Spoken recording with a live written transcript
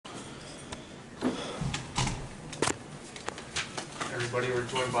everybody. We're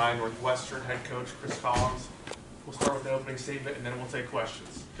joined by Northwestern head coach Chris Collins. We'll start with the opening statement and then we'll take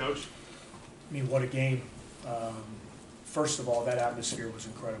questions. Coach? I mean, what a game. First of all, that atmosphere was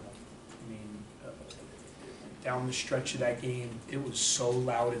incredible. I mean, down the stretch of that game, it was so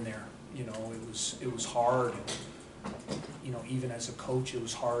loud in there. You know, it was hard. You know, even as a coach, it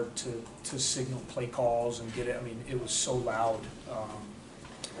was hard to signal play calls and get it. I mean, it was so loud.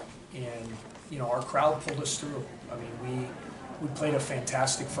 And, you know, our crowd pulled us through. I mean, we played a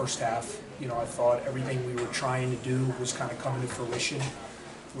fantastic first half. You know, I thought everything we were trying to do was kind of coming to fruition.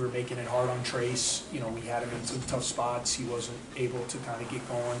 We were making it hard on Trace. You know, we had him in some tough spots. He wasn't able to kind of get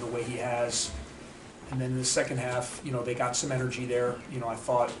going the way he has. And then in the second half, you know, they got some energy there. You know, I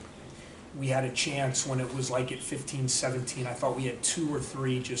thought we had a chance when it was like at 15-17. I thought we had 2 or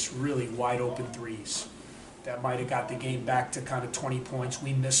 3 just really wide open threes that might have got the game back to kind of 20 points.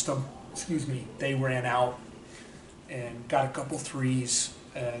 We missed them. They ran out and got a couple threes,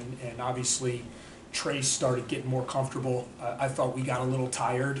 and obviously Trace started getting more comfortable. I thought we got a little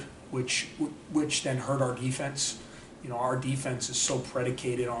tired, which then hurt our defense. You know, our defense is so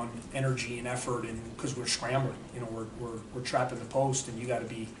predicated on energy and effort, and because we're scrambling. You know, we're trapping the post, and you got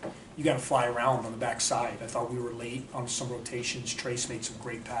to fly around on the backside. I thought we were late on some rotations. Trace made some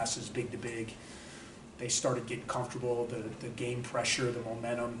great passes, big to big. They started getting comfortable, the game pressure, the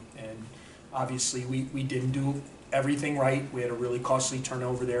momentum, and obviously we didn't do everything right. We had a really costly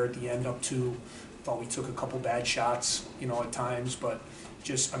turnover there at the end, up 2. Thought we took a couple bad shots, you know, at times, but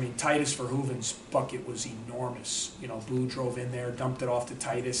just, I mean, Titus Verhoeven's bucket was enormous. You know, Boo drove in there, dumped it off to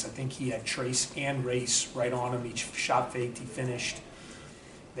Titus. I think he had Trace and Race right on him. Each shot faked, he finished.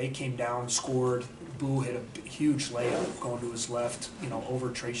 They came down, scored. Boo hit a huge layup going to his left, you know,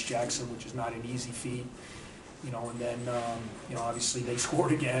 over Trace Jackson, which is not an easy feat. You know, and then, you know, obviously they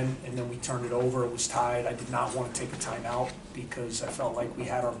scored again, and then we turned it over. It was tied. I did not want to take a timeout because I felt like we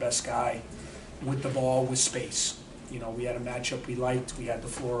had our best guy with the ball with space. You know, we had a matchup we liked. We had the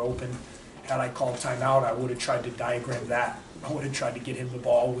floor open. Had I called timeout, I would have tried to diagram that. I would have tried to get him the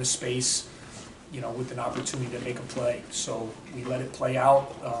ball with space, you know, with an opportunity to make a play. So we let it play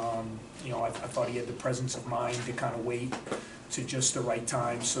out. You know, I thought he had the presence of mind to kind of wait to just the right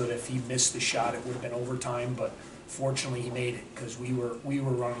time so that if he missed the shot, it would have been overtime. But fortunately, he made it because we were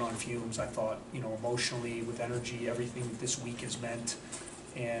running on fumes, I thought, you know, emotionally, with energy, everything that this week has meant.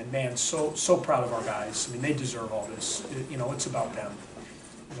 And, man, so proud of our guys. I mean, they deserve all this. You know, it's about them.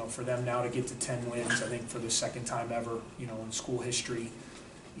 You know, for them now to get to 10 wins, I think for the second time ever, you know, in school history,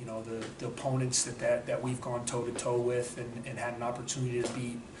 you know, the opponents that we've gone toe-to-toe with and had an opportunity to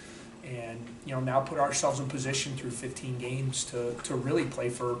beat. And, you know, now put ourselves in position through 15 games to really play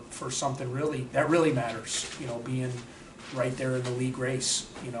for something that really matters, you know, being right there in the league race,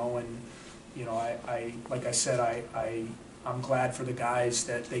 you know. And, you know, I like I said, I'm glad for the guys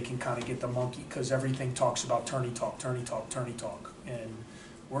that they can kind of get the monkey, because everything talks about tourney talk, and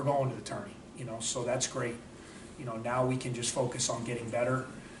we're going to the tourney, you know, so that's great. You know, now we can just focus on getting better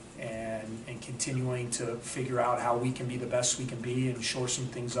and continuing to figure out how we can be the best we can be and shore some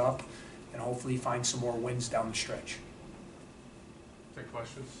things up and hopefully find some more wins down the stretch. Take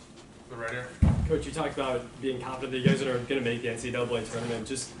questions. The right here. Coach, you talked about being confident that you guys are going to make the NCAA tournament.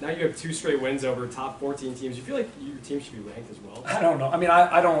 Just now you have 2 straight wins over top 14 teams. You feel like your team should be ranked as well? I don't know. I mean,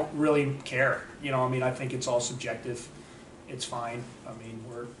 I don't really care. You know, I mean, I think it's all subjective. It's fine. I mean,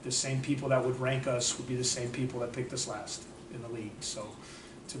 we're the same people that would rank us would be the same people that picked us last in the league. So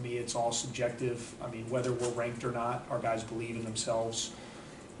to me, it's all subjective. I mean, whether we're ranked or not, our guys believe in themselves.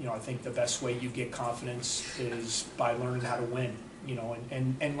 You know, I think the best way you get confidence is by learning how to win. You know,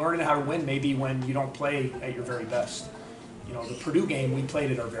 and learning how to win maybe when you don't play at your very best. You know, the Purdue game, we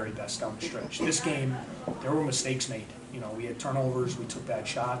played at our very best down the stretch. This game, there were mistakes made. You know, we had turnovers, we took bad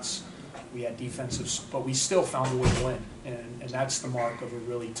shots, we had defensive, but we still found a way to win. And that's the mark of a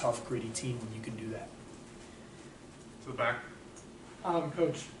really tough, gritty team when you can do that. To the back.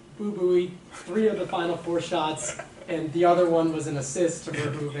 Coach, Boo Buie, 3 of the final 4 shots, and the other one was an assist to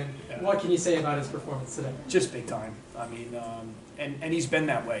Verhoeven. Yeah. What can you say about his performance today? Just big time. I mean, and he's been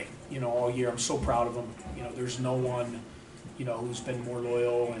that way, you know, all year. I'm so proud of him. You know, there's no one, you know, who's been more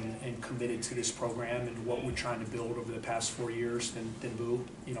loyal and committed to this program and what we're trying to build over the past 4 years than Boo.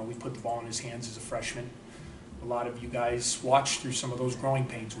 You know, we put the ball in his hands as a freshman. A lot of you guys watched through some of those growing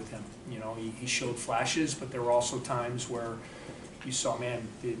pains with him. You know, he showed flashes, but there were also times where you saw, man,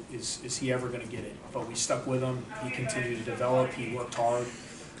 is he ever going to get it? But we stuck with him. He continued to develop. He worked hard.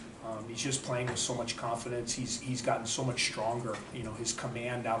 He's just playing with so much confidence. He's gotten so much stronger. You know, his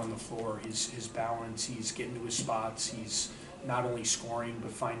command out on the floor, his balance. He's getting to his spots. He's not only scoring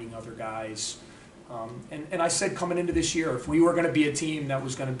but finding other guys. And I said coming into this year, if we were going to be a team that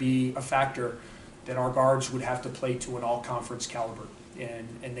was going to be a factor, then our guards would have to play to an all-conference caliber,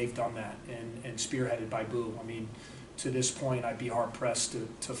 and they've done that, and spearheaded by Boo. I mean, to this point, I'd be hard-pressed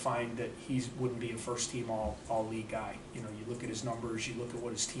to find that he wouldn't be a first-team all-league guy. You know, you look at his numbers, you look at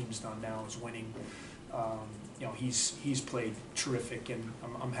what his team's done now, is winning. You know, he's played terrific, and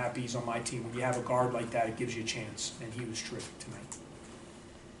I'm happy he's on my team. When you have a guard like that, it gives you a chance, and he was terrific tonight.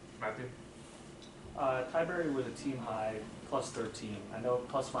 Matthew? Tyberry was a team high, plus 13. I know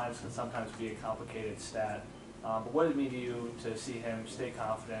plus minus can sometimes be a complicated stat, but what did it mean to you to see him stay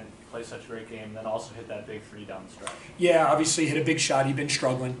confident, play such a great game, and then also hit that big 3 down the stretch? Yeah, obviously hit a big shot. He'd been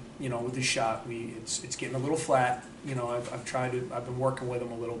struggling, you know, with his shot. It's getting a little flat. You know, I've been working with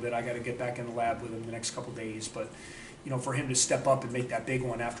him a little bit. I got to get back in the lab with him the next couple days. But, you know, for him to step up and make that big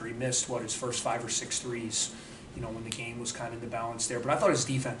one after he missed his first 5 or 6 threes, you know, when the game was kind of in the balance there. But I thought his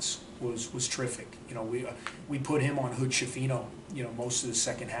defense was terrific. You know, we put him on Hood Schifino, you know, most of the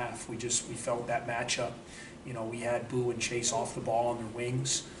second half. We felt that matchup. You know, we had Boo and Chase off the ball on their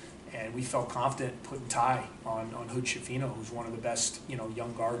wings, and we felt confident putting Ty on Hood Schifino, who's one of the best, you know,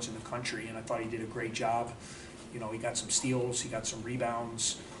 young guards in the country, and I thought he did a great job. You know, he got some steals, he got some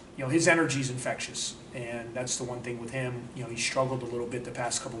rebounds. You know, his energy's infectious, and that's the one thing with him. You know, he struggled a little bit the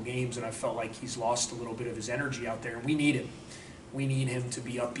past couple games, and I felt like he's lost a little bit of his energy out there, and we need him. We need him to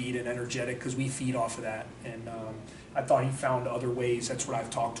be upbeat and energetic because we feed off of that, and I thought he found other ways. That's what I've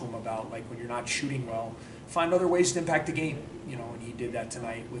talked to him about, like when you're not shooting well, find other ways to impact the game, you know, and he did that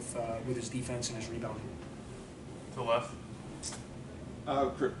tonight with his defense and his rebounding. To the left?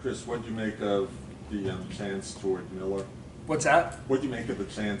 Chris, what did you make of the chance toward Miller? What's that? What did you make of the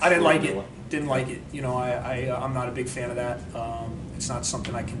chance? I didn't like Miller? it. Didn't like it. You know, I'm not a big fan of that. It's not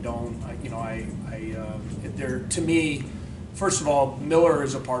something I condone. To me, first of all, Miller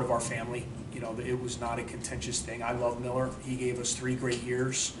is a part of our family. You know, it was not a contentious thing. I love Miller. He gave us 3 great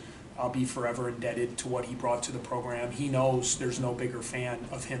years. I'll be forever indebted to what he brought to the program. He knows there's no bigger fan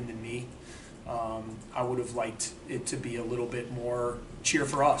of him than me. I would have liked it to be a little bit more cheer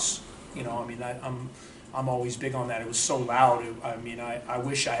for us. You know, I mean, I'm always big on that. It was so loud. I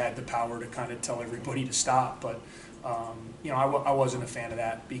wish I had the power to kind of tell everybody to stop, but you know, I wasn't a fan of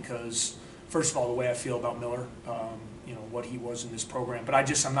that because, first of all, the way I feel about Miller, you know, what he was in this program. But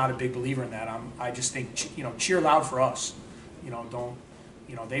I'm not a big believer in that. I just think, you know, cheer loud for us. You know, don't.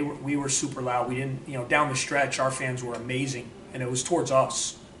 You know, we were super loud. We didn't, you know, down the stretch, our fans were amazing, and it was towards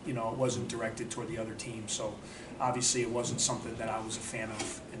us. You know, it wasn't directed toward the other team. So obviously, it wasn't something that I was a fan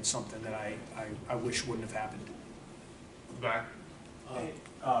of, and something that I wish wouldn't have happened. Back.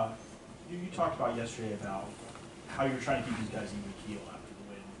 You talked about yesterday about how you were trying to keep these guys even keel after the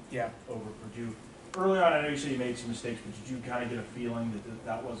win. Yeah. Over Purdue. Early on, I know you said you made some mistakes, but did you kind of get a feeling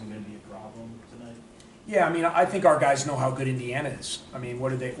that wasn't going to be a problem tonight? Yeah, I mean, I think our guys know how good Indiana is. I mean,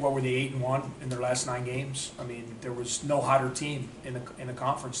 what were they 8-1 in their last 9 games? I mean, there was no hotter team in the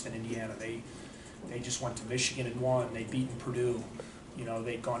conference than Indiana. They just went to Michigan and won. They'd beaten Purdue. You know,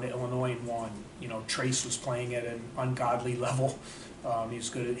 they'd gone to Illinois and won. You know, Trace was playing at an ungodly level. He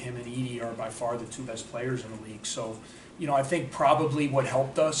was good. Him and Edie are by far the 2 best players in the league. So, you know, I think probably what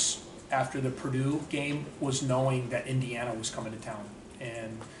helped us after the Purdue game was knowing that Indiana was coming to town.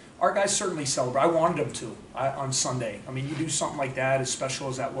 And our guys certainly celebrate. I wanted them to on Sunday. I mean, you do something like that, as special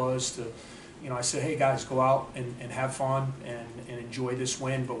as that was, to, you know, I said, hey guys, go out and have fun and enjoy this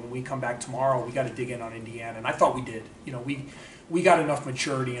win. But when we come back tomorrow, we got to dig in on Indiana. And I thought we did. You know, we got enough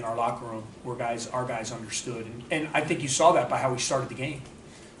maturity in our locker room where our guys understood. And I think you saw that by how we started the game.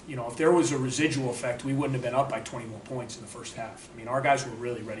 You know, if there was a residual effect, we wouldn't have been up by 21 points in the first half. I mean, our guys were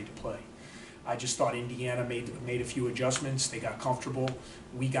really ready to play. I just thought Indiana made a few adjustments. They got comfortable.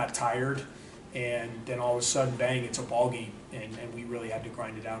 We got tired. And then all of a sudden, bang, it's a ball game. And we really had to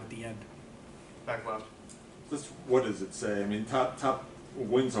grind it out at the end. Back left. Just what does it say? I mean, top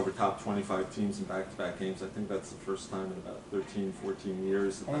wins over top 25 teams in back-to-back games. I think that's the first time in about 13, 14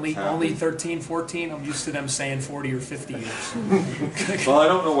 years. That Only 13, 14? I'm used to them saying 40 or 50 years. Well, I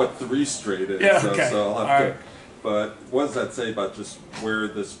don't know what 3 straight is. Yeah, okay. So I'll have all to. right. But what does that say about just where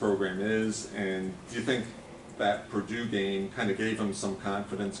this program is? And do you think that Purdue game kind of gave them some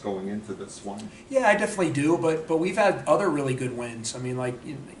confidence going into this one? Yeah, I definitely do. But we've had other really good wins. I mean, like,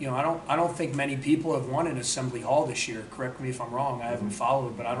 you know, I don't think many people have won in Assembly Hall this year. Correct me if I'm wrong. I haven't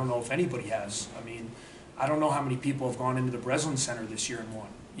followed, but I don't know if anybody has. I mean, I don't know how many people have gone into the Breslin Center this year and won.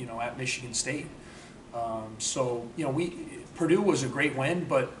 You know, at Michigan State. So, you know, Purdue was a great win,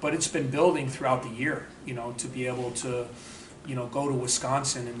 but it's been building throughout the year, you know, to be able to, you know, go to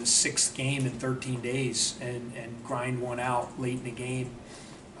Wisconsin in the 6th game in 13 days and grind one out late in the game.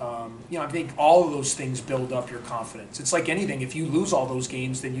 I think all of those things build up your confidence. It's like anything. If you lose all those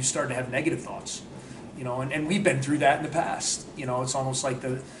games, then you start to have negative thoughts. And we've been through that in the past. It's almost like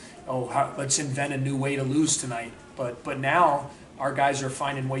let's invent a new way to lose tonight. But now our guys are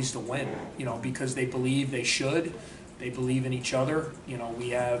finding ways to win, because they believe they should. They believe in each other. We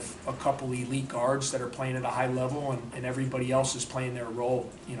have a couple elite guards that are playing at a high level, and everybody else is playing their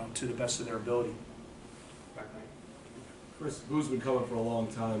role, to the best of their ability. Chris, Boo's been coming for a long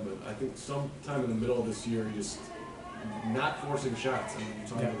time, but I think sometime in the middle of this year, just not forcing shots. I mean, you're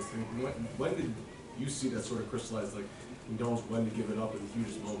talking about this thing. When did you see that sort of crystallize, like, he knows when to give it up in the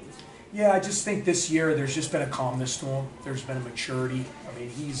hugest moments? Yeah, I just think this year there's just been a calmness to him. There's been a maturity. I mean,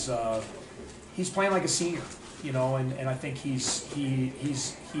 he's playing like a senior, and I think he's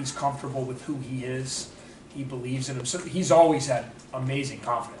comfortable with who he is. He believes in himself. He's always had amazing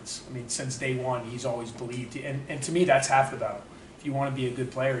confidence. I mean, since day one, he's always believed. And to me, that's half the battle. If you want to be a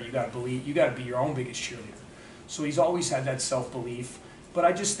good player, you got to believe. You got to be your own biggest cheerleader. So he's always had that self-belief. But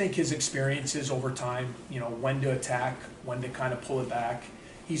I just think his experiences over time, when to attack, when to kind of pull it back.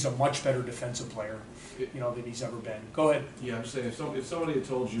 He's a much better defensive player, than he's ever been. Go ahead. Yeah, I'm just saying, if somebody had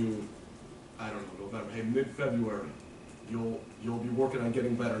told you, I don't know, November, hey, mid-February, you'll be working on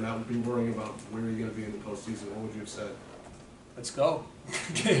getting better, not be worrying about where you're going to be in the postseason, what would you have said? Let's go.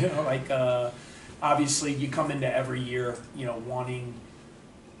 Obviously you come into every year, wanting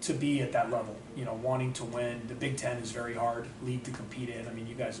to be at that level, wanting to win. The Big Ten is very hard league to compete in. I mean,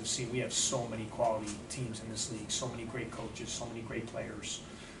 you guys have seen, we have so many quality teams in this league, so many great coaches, so many great players.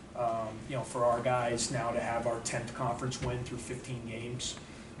 For our guys now to have our 10th conference win through 15 games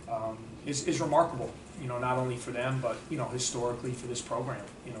is remarkable. Not only for them, but historically for this program.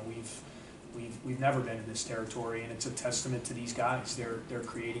 We've never been in this territory, and it's a testament to these guys. They're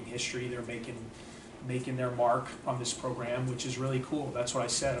creating history. They're making their mark on this program, which is really cool. That's what I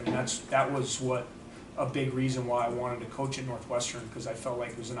said. I mean, that was what a big reason why I wanted to coach at Northwestern, because I felt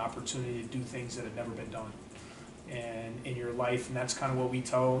like it was an opportunity to do things that had never been done. And in your life, and that's kind of what we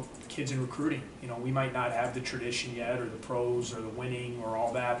tell kids in recruiting. We might not have the tradition yet, or the pros, or the winning, or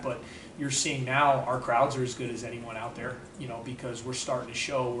all that, but you're seeing now our crowds are as good as anyone out there, because we're starting to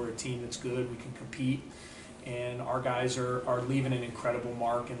show we're a team that's good, we can compete, and our guys are leaving an incredible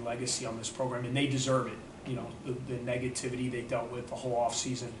mark and legacy on this program, and they deserve it. The negativity they dealt with the whole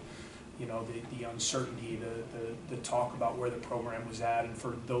offseason, the uncertainty, the talk about where the program was at, and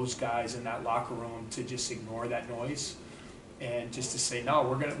for those guys in that locker room to just ignore that noise and just to say,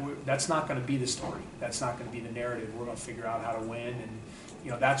 no, that's not going to be the story. That's not going to be the narrative. We're going to figure out how to win. And,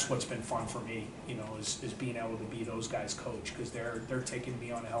 that's what's been fun for me, is being able to be those guys' coach, because they're taking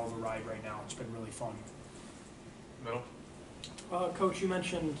me on a hell of a ride right now. It's been really fun. Middle. Coach, you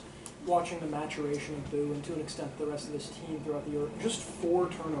mentioned watching the maturation of Boo and to an extent the rest of this team throughout the year. Just 4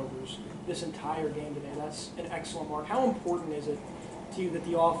 turnovers this entire game today. That's an excellent mark. How important is it to you that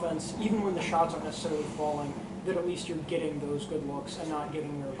the offense, even when the shots aren't necessarily falling, that at least you're getting those good looks and not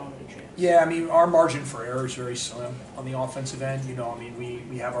giving your opponent a chance? Yeah, I mean, our margin for error is very slim on the offensive end.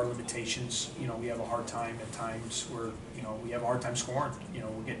 We have our limitations. We have a hard time at times where, we have a hard time scoring.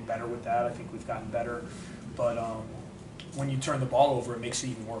 We're getting better with that. I think we've gotten better. But when you turn the ball over, it makes it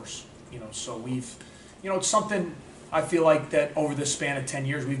even worse. So we've, it's something I feel like that over the span of 10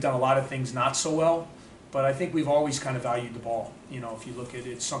 years, we've done a lot of things not so well, but I think we've always kind of valued the ball. If you look at it,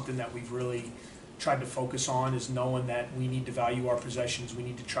 it's something that we've really tried to focus on, is knowing that we need to value our possessions. We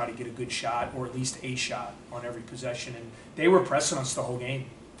need to try to get a good shot, or at least a shot on every possession. And they were pressing us the whole game.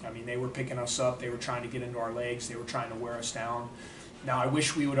 I mean, they were picking us up. They were trying to get into our legs. They were trying to wear us down. Now, I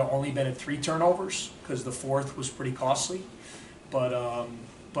wish we would have only been at 3 turnovers, because the 4th was pretty costly. But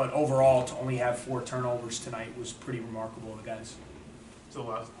overall, to only have 4 turnovers tonight was pretty remarkable, the guys. So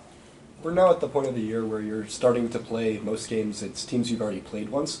last. We're now at the point of the year where you're starting to play most games. It's teams you've already played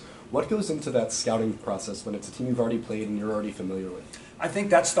once. What goes into that scouting process when it's a team you've already played and you're already familiar with? I think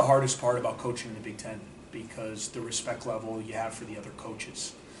that's the hardest part about coaching in the Big Ten, because the respect level you have for the other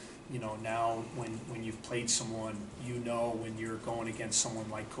coaches. Now when you've played someone, when you're going against someone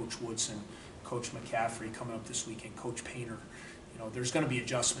like Coach Woodson, Coach McCaffrey coming up this weekend, Coach Painter, there's going to be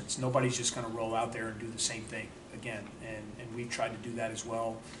adjustments. Nobody's just going to roll out there and do the same thing again. And we've tried to do that as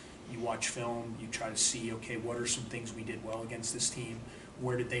well. You watch film, you try to see, okay, what are some things we did well against this team?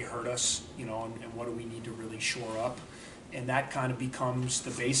 Where did they hurt us? And what do we need to really shore up? And that kind of becomes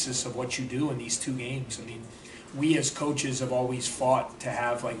the basis of what you do in these 2 games. I mean, we as coaches have always fought to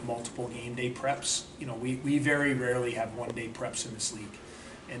have like multiple game day preps. We very rarely have 1-day preps in this league.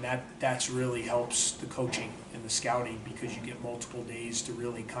 And that's really helps the coaching and the scouting, because you get multiple days to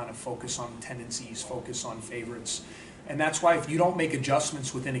really kind of focus on tendencies, focus on favorites, And that's why if you don't make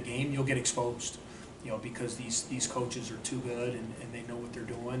adjustments within a game, you'll get exposed, because these coaches are too good and they know what they're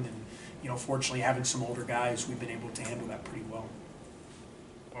doing. And, fortunately, having some older guys, we've been able to handle that pretty well.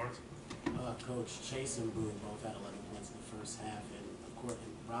 Lawrence? Coach, Chase and Boone both had 11 points in the first half, and of course,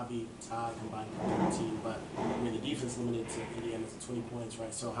 Robbie, Todd combined for 13, but the defense limited to Indiana to 20 points,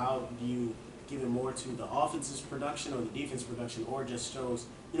 right? So how do you give it more to the offense's production or the defense production, or just shows,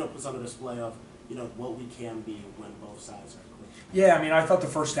 puts on a display of, what we can be when both sides are quick? Yeah, I thought the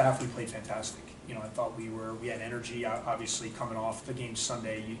first half we played fantastic. I thought we had energy. Obviously, coming off the game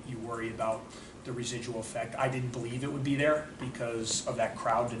Sunday, you worry about the residual effect. I didn't believe it would be there because of that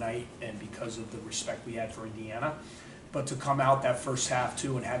crowd tonight and because of the respect we had for Indiana. But to come out that first half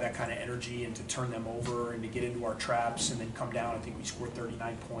too and have that kind of energy and to turn them over and to get into our traps and then come down, I think we scored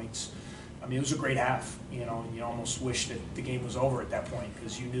 39 points. It was a great half, and you almost wish that the game was over at that point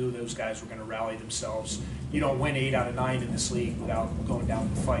because you knew those guys were going to rally themselves. You don't win 8 out of 9 in this league without going down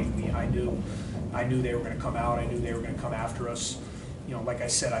to fight. I knew they were going to come out. I knew they were going to come after us. Like I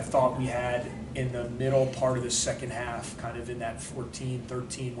said, I thought we had in the middle part of the second half, kind of in that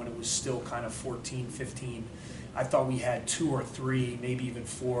 14-13 when it was still kind of 14-15, I thought we had 2 or 3, maybe even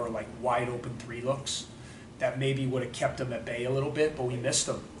 4, like wide open 3 looks that maybe would have kept them at bay a little bit, but we missed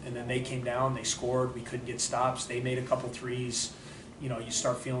them. And then they came down, they scored, we couldn't get stops. They made a couple threes. You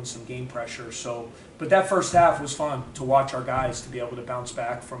start feeling some game pressure. But that first half was fun to watch our guys to be able to bounce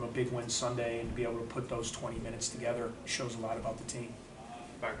back from a big win Sunday and to be able to put those 20 minutes together. Shows a lot about the team.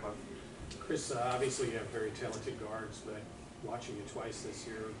 Back left. Chris, obviously you have very talented guards, but watching you twice this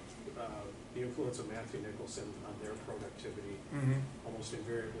year, the influence of Matthew Nicholson on their productivity, almost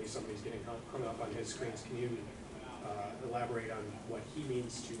invariably somebody's getting hung up on his screens. Can you elaborate on what he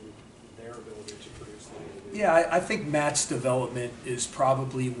means to their ability to produce later? Yeah, I think Matt's development is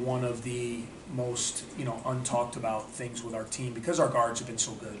probably one of the most, untalked about things with our team because our guards have been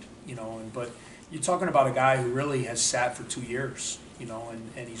so good, but you're talking about a guy who really has sat for 2 years,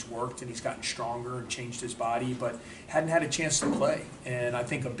 and he's worked and he's gotten stronger and changed his body, but hadn't had a chance to play. And I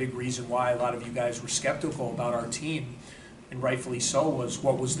think a big reason why a lot of you guys were skeptical about our team, and rightfully so, was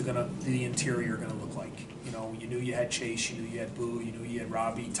what was the interior going to look like. You knew you had Chase, you knew you had Boo, you knew you had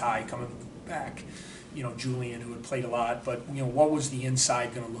Robbie, Ty coming back, Julian, who had played a lot, but what was the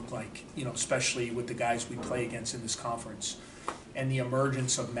inside going to look like, especially with the guys we play against in this conference. And the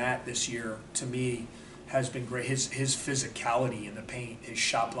emergence of Matt this year, to me, has been great. His physicality in the paint, his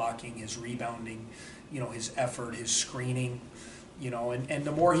shot blocking, his rebounding, his effort, his screening, and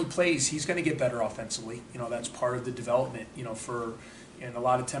the more he plays, he's going to get better offensively. That's part of the development, for a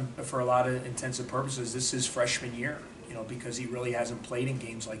lot of intensive purposes. This is freshman year, because he really hasn't played in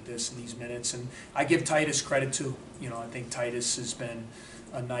games like this in these minutes. And I give Titus credit too. I think Titus has been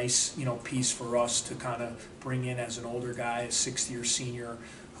a nice, piece for us to kind of bring in as an older guy, a 6th-year senior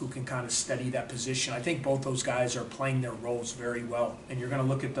who can kind of steady that position. I think both those guys are playing their roles very well. And you're going to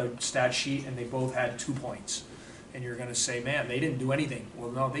look at the stat sheet and they both had 2 points. And you're going to say, man, they didn't do anything. Well,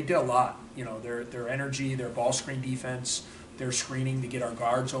 no, they did a lot. Their energy, their ball screen defense, their screening to get our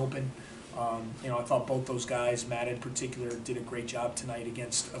guards open. I thought both those guys, Matt in particular, did a great job tonight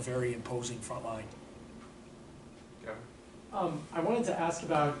against a very imposing front line. I wanted to ask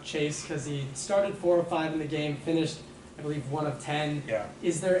about Chase because he started 4 of 5 in the game, finished, I believe, 1 of 10. Yeah.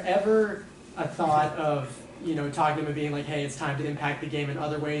 Is there ever a thought of, talking to him and being like, hey, it's time to impact the game in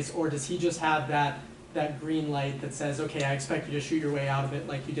other ways, or does he just have that green light that says, okay, I expect you to shoot your way out of it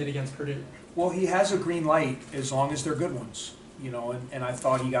like you did against Purdue? Well, he has a green light as long as they're good ones, and I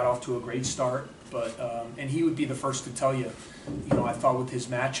thought he got off to a great start, but and he would be the first to tell you, I thought with his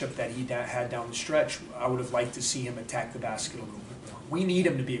matchup that he had down the stretch, I would have liked to see him attack the basket a little bit more. We need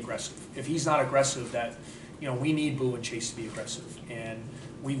him to be aggressive. If he's not aggressive, we need Boo and Chase to be aggressive, and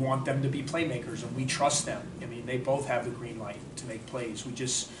we want them to be playmakers, and we trust them. They both have the green light to make plays. We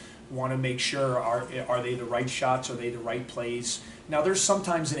just want to make sure, are they the right shots? Are they the right plays? Now, there's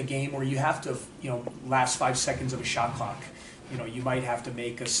sometimes in a game where you have to, last 5 seconds of a shot clock. You might have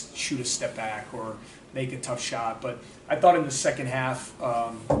to shoot a step back or make a tough shot. But I thought in the second half,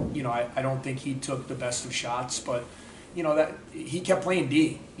 I don't think he took the best of shots, but that he kept playing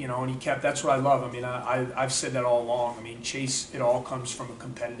D, and that's what I love. I've said that all along. Chase, it all comes from a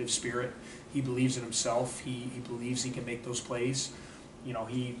competitive spirit. He believes in himself. He believes he can make those plays.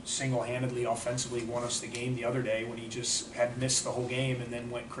 He single-handedly offensively won us the game the other day when he just had missed the whole game and then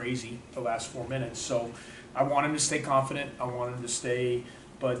went crazy the last 4 minutes. So I want him to stay confident. I want him to stay,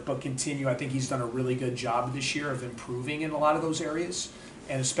 but continue. I think he's done a really good job this year of improving in a lot of those areas.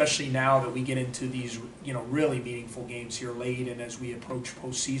 And especially now that we get into these, really meaningful games here late and as we approach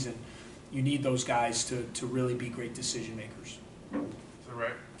postseason, you need those guys to really be great decision makers. So,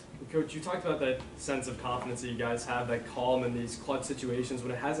 right. Coach, you talked about that sense of confidence that you guys have, that calm in these clutch situations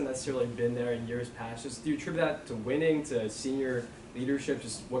when it hasn't necessarily been there in years past. Just do you attribute that to winning, to senior leadership?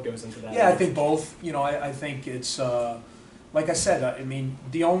 Just what goes into that? Yeah, I think both. You know, I think it's like I said. I mean,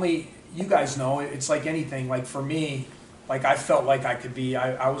 you guys know it's like anything. Like for me, like I felt like I could be.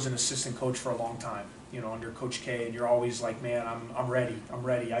 I was an assistant coach for a long time. You know, under Coach K, and you're always like, man, I'm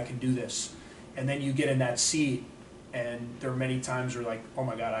ready. I can do this. And then you get in that seat. And there are many times where like, oh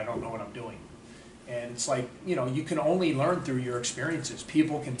my God, I don't know what I'm doing. And it's like, you know, you can only learn through your experiences.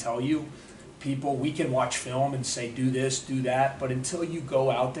 People can tell you, we can watch film and say, do this, do that. But until you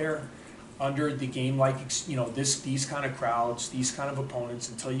go out there under the game, like, you know, these kind of crowds, these kind of opponents,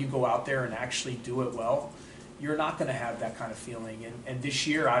 until you go out there and actually do it well, you're not going to have that kind of feeling. And this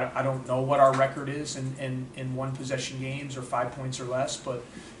year, I don't know what our record is in one possession games or 5 points or less, but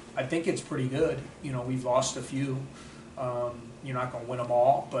I think it's pretty good. You know, we've lost a few. You're not going to win them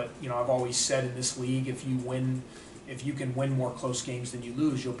all, but you know, I've always said in this league, if you can win more close games than you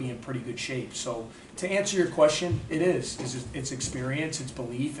lose, you'll be in pretty good shape. So to answer your question, it's experience, it's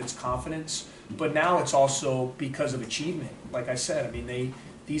belief, it's confidence, but now it's also because of achievement. Like I said, I mean,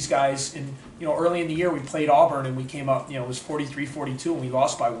 these guys, and you know, early in the year we played Auburn and we came up, you know, it was 43-42 and we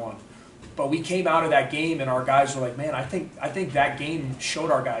lost by 1. But we came out of that game and our guys were like, man, I think that game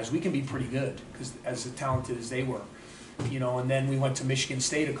showed our guys we can be pretty good because as talented as they were, you know. And then we went to Michigan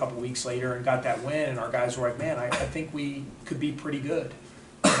State a couple weeks later and got that win, and our guys were like, man, I think we could be pretty good.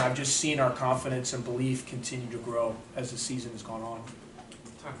 And I've just seen our confidence and belief continue to grow as the season has gone on.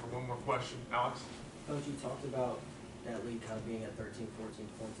 Time for one more question, Alex. Coach, you talked about that lead kind of being at 13, 14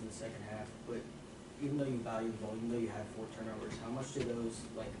 points in the second half, but even though you valued the ball, even though you had 4 turnovers, how much do those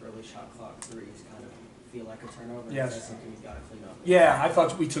like early shot clock threes kind of feel like a turnover? Yes. Is that something you've got to clean up? Yeah, I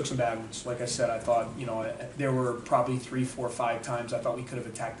thought we took some bad ones. Like I said, I thought, you know, there were probably 3, 4, 5 times I thought we could have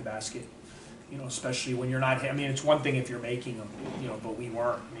attacked the basket. You know, especially when you're not. I mean, it's one thing if you're making them, you know, but we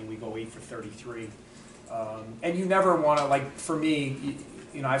weren't. I mean, we go 8 for 33, and you never want to, like, for me,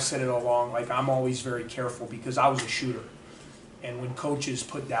 you know, I've said it all along. Like, I'm always very careful because I was a shooter. And when coaches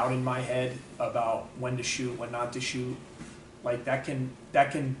put doubt in my head about when to shoot, when not to shoot, like that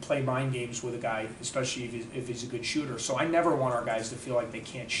can play mind games with a guy, especially if he's a good shooter. So I never want our guys to feel like they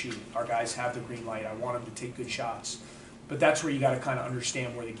can't shoot. Our guys have the green light. I want them to take good shots. But that's where you got to kind of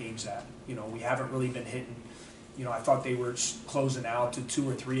understand where the game's at. You know, we haven't really been hitting. You know, I thought they were closing out to 2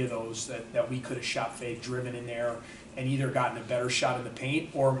 or 3 of those that we could have shot fake, driven in there, and either gotten a better shot in the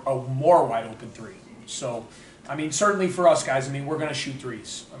paint or a more wide open 3. So, I mean, certainly for us guys, I mean, we're going to shoot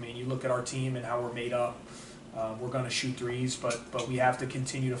threes. I mean, you look at our team and how we're made up. We're going to shoot threes, but we have to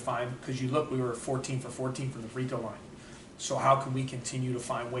continue to find, because you look, we were 14 for 14 from the free throw line. So how can we continue to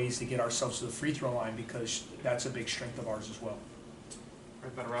find ways to get ourselves to the free throw line, because that's a big strength of ours as well.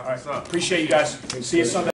 Right, better wrap All this right, up. appreciate you guys. See you Sunday.